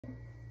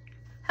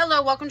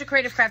Hello, welcome to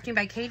Creative Crafting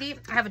by Katie.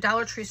 I have a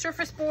Dollar Tree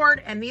surface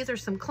board, and these are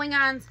some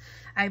Klingons.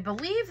 I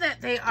believe that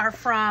they are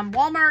from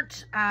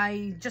Walmart.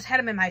 I just had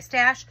them in my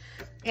stash,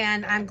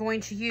 and I'm going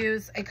to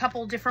use a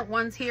couple different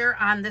ones here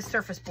on this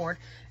surface board.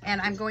 And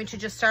I'm going to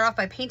just start off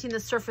by painting the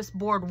surface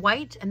board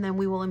white, and then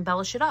we will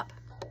embellish it up.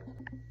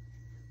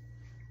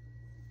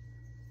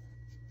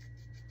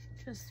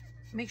 Just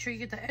make sure you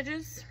get the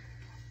edges.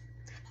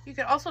 You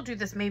could also do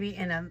this maybe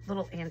in a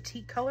little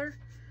antique color,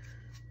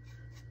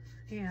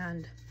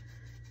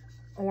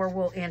 or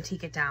we'll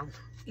antique it down.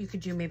 You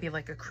could do maybe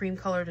like a cream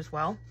colored as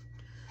well,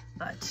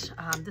 but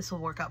this will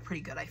work out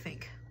pretty good, I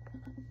think.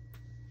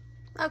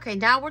 Okay,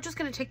 now we're just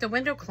going to take the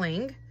window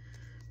cling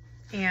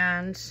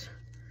and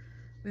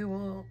we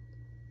will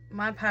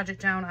Mod Podge it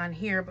down on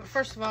here. But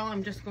first of all,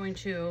 I'm just going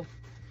to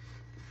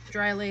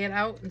dry lay it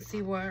out and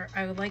see where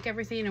I would like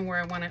everything and where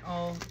I want it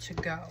all to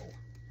go.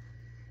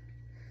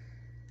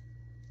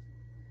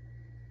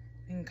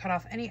 We can cut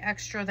off any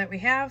extra that we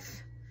have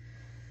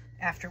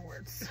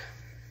afterwards.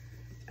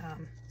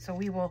 So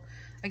we will,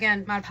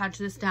 again, Mod Podge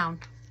this down.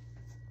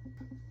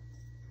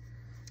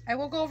 I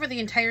will go over the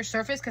entire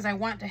surface because I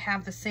want to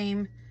have the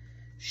same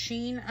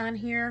sheen on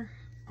here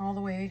all the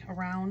way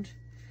around.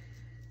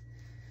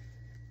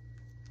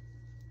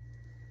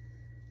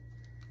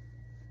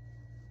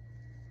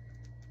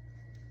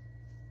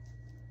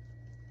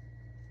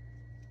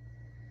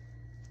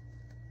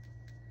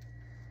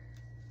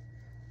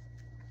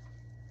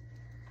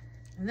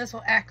 And this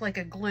will act like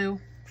a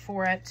glue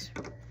for it.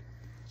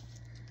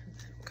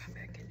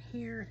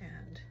 Here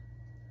and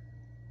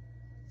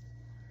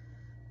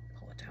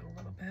pull it down a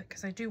little bit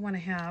because I do want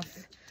to have,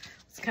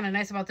 what's kind of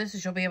nice about this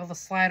is you'll be able to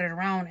slide it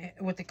around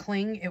with the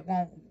cling. It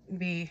won't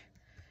be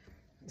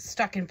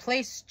stuck in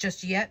place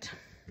just yet.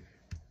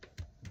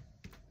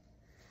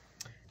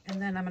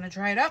 And then I'm going to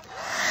dry it up.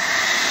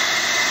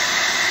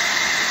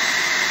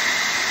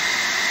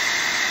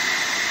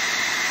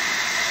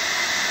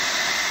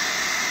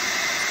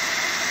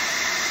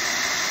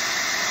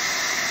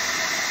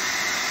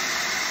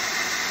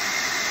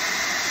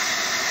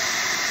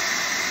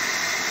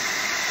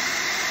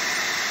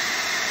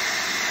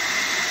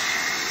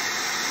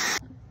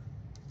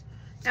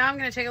 Now I'm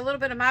going to take a little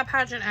bit of Mod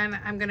Podge and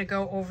I'm going to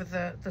go over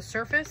the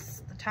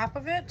surface, the top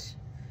of it,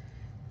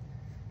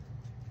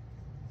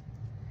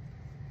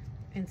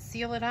 and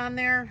seal it on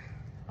there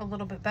a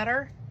little bit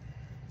better.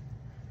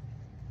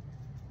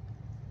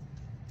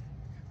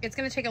 It's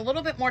going to take a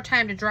little bit more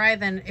time to dry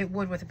than it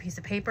would with a piece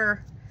of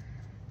paper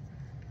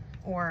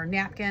or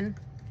napkin.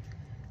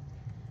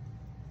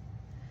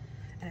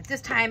 And at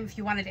this time, if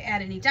you wanted to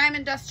add any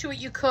diamond dust to it,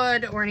 you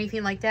could, or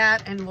anything like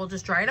that, and we'll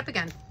just dry it up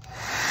again.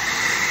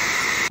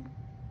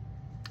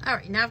 All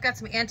right, now I've got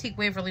some Antique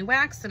Waverly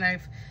Wax that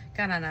I've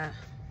got on a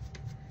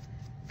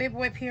baby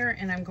wipe here,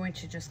 and I'm going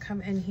to just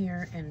come in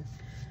here and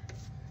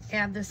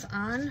add this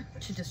on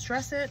to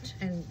distress it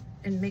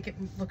and make it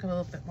look a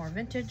little bit more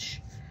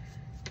vintage.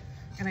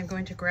 And I'm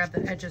going to grab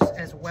the edges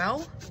as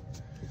well.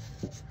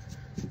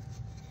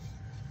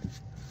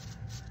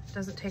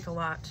 Doesn't take a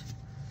lot.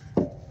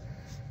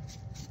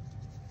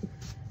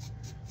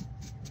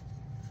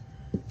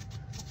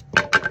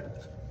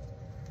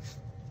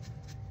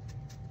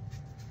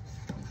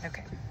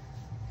 Okay.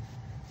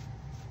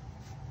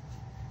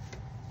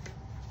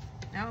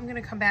 Now I'm going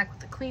to come back with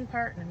the clean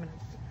part and I'm going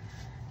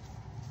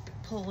to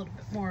pull a little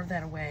bit more of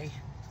that away.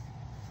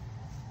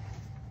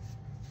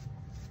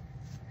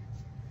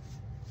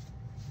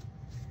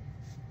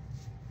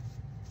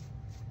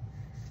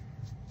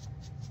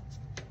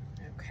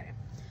 Okay.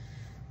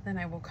 Then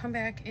I will come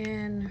back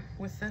in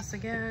with this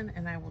again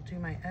and I will do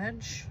my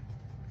edge.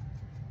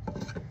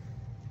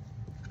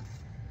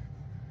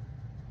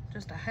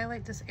 Just to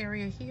highlight this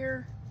area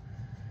here.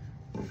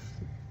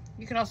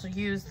 You can also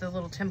use the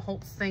little Tim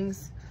Holtz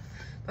things,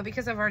 but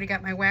because I've already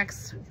got my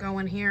wax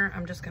going here,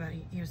 I'm just gonna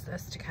use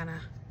this to kind of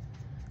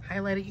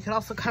highlight it. You could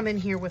also come in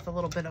here with a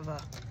little bit of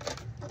a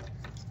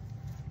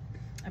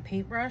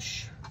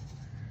paintbrush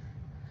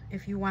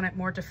if you want it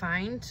more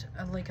defined,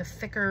 like a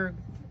thicker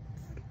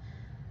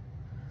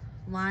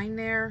line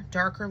there,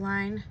 darker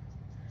line,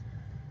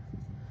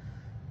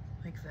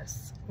 like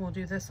this. We'll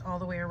do this all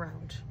the way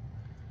around.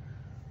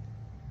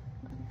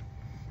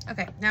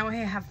 Okay, now I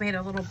have made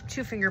a little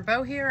 2-finger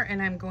bow here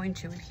and I'm going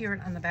to adhere it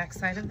on the back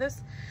side of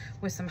this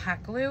with some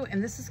hot glue,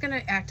 and this is going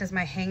to act as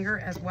my hanger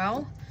as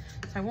well.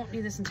 So I won't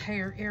need this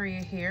entire area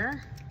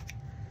here.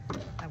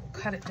 I will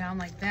cut it down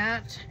like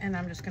that, and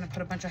I'm just going to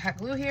put a bunch of hot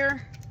glue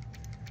here.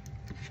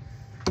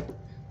 I'm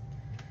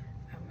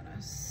going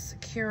to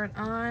secure it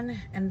on,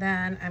 and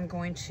then I'm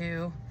going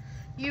to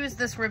use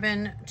this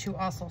ribbon to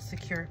also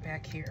secure it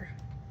back here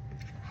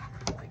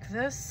like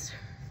this.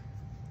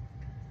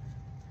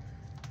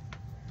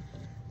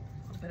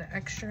 Bit of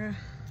extra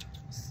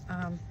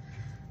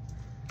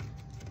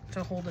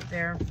to hold it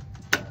there.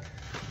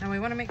 Now we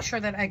want to make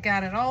sure that I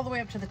got it all the way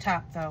up to the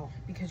top though,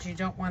 because you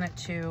don't want it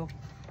to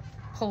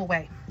pull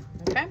away.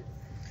 Okay,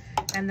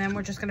 and then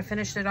we're just going to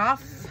finish it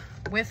off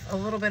with a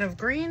little bit of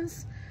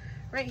greens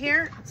right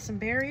here, some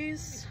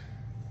berries,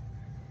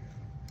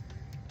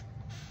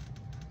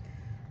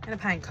 and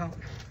a pine cone.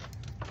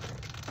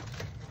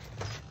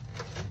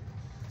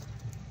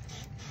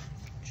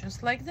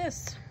 Just like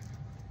this.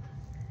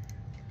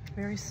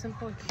 Very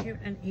simple, cute,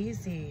 and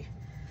easy.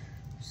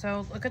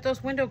 So look at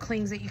those window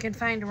clings that you can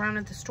find around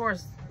at the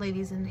stores,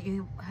 ladies, and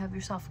you have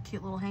yourself a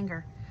cute little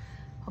hanger.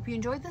 Hope you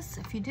enjoyed this.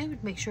 If you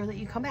did, make sure that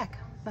you come back.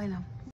 Bye now.